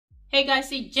Hey guys,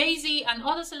 see Jay-Z and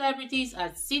other celebrities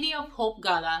at City of Hope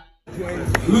Gala. We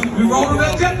rolling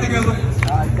that jet together.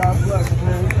 Alright, God bless,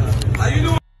 man. How you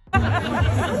doing?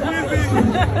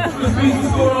 What's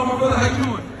going on, my brother? How you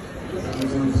doing?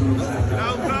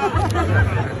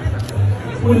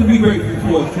 What did we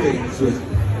grateful for today, sister?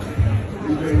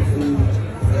 We're grateful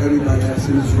for everybody that's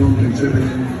in this room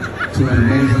contributing to an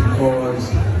amazing cause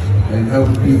and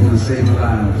helping people and saving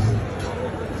lives.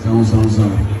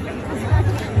 So.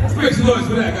 Make some noise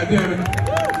for that, goddammit.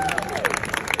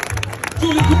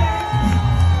 Excuse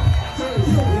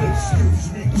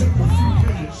me, take a few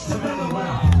minutes to mellow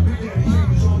out.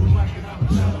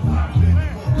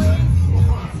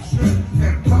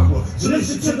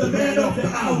 Listen to the man of the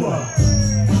hour.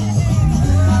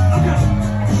 Okay.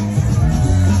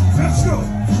 Let's go.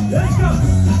 Let's go.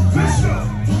 Let's go.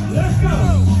 Let's go.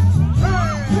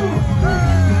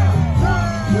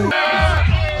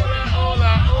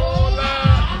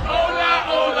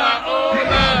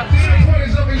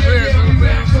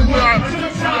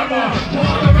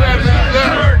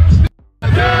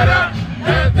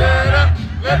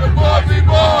 Let the boys be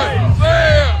boys.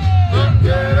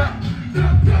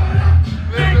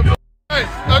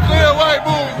 A clear white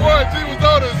moon, boy, she was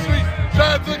on the street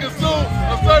trying to consume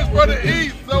a search for the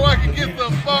east so I can get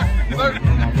some fuck.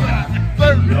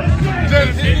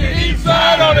 Just hit the east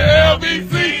side on the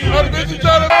LBC. On the bitch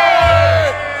trying to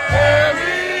tell me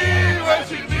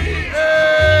what you need.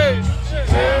 Hey,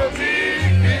 tell me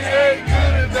it ain't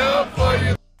good enough for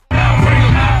you.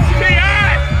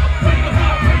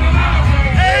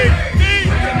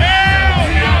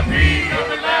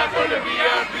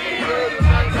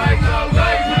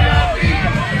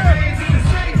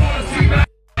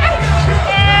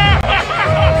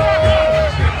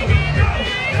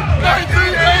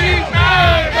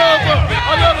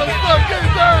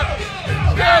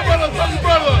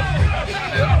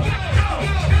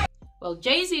 Well,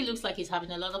 Jay-Z looks like he's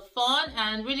having a lot of fun,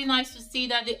 and really nice to see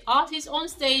that the artists on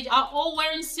stage are all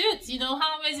wearing suits. You know,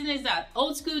 how amazing is that?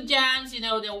 Old school jams, you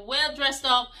know, they're well dressed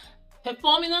up,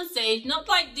 performing on stage, not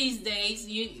like these days.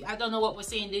 I don't know what we're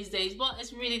seeing these days, but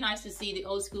it's really nice to see the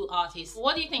old school artists.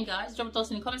 What do you think, guys? Drop a thoughts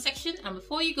in the comment section, and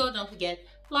before you go, don't forget,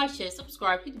 like, share,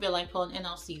 subscribe, hit the bell icon, and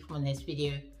I'll see you for my next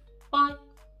video. Bye.